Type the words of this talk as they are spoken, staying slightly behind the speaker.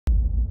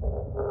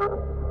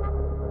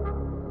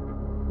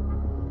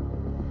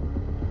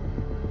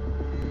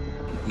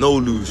No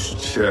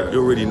loose chat. You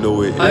already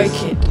know it is.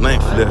 Okay.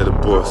 9th letter the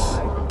boss.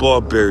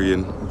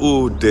 Barbarian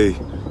all day.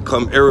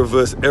 Come error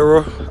versus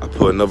error, I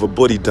put another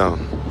body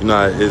down. You know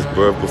how it is,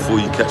 bro. Before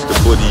you catch the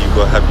body, you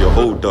gotta have your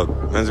hole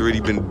dug. Man's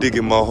already been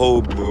digging my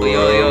hole, bro.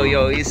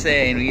 Yo, what you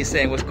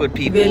saying? What's good,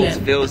 people? It's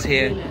Vill's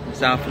here,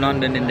 South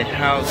London in the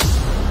house.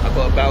 I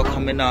got a battle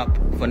coming up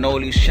for no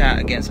loose chat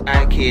against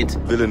iKid.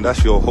 Villun,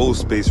 that's your whole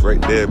space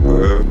right there,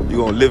 bro. You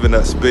gonna live in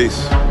that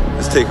space.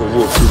 Let's take a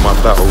walk through my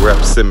battle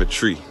rap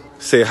cemetery.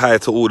 Say hi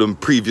to all them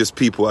previous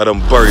people I done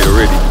buried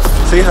already.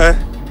 Say hi.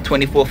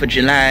 24th of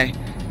July.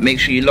 Make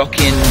sure you lock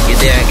in, get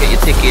there, get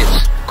your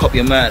tickets, cop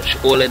your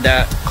merch, all of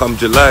that. Come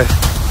July,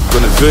 you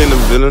gonna join them,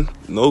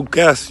 Villun. No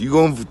gas, you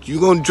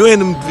gonna join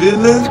them,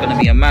 Villun. It's gonna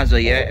be a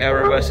Mazza, yeah?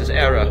 Error versus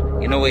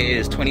error. You know what it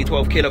is,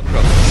 2012 Killer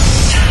Croc.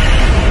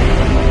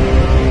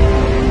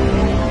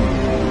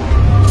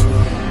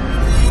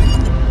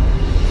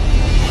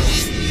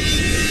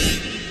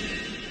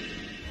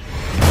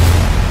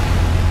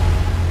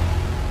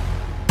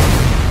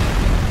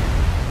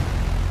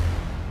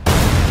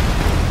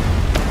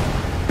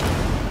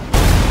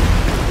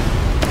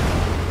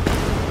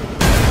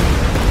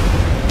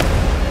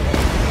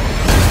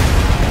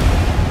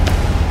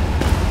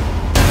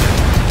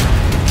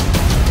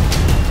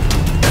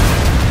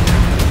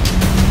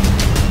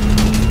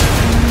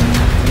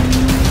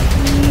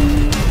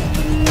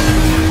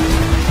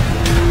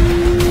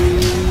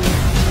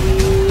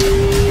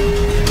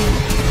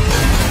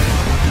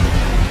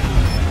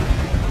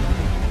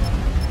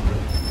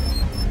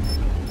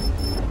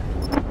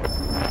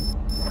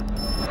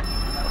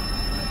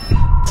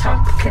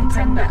 Top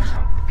contender.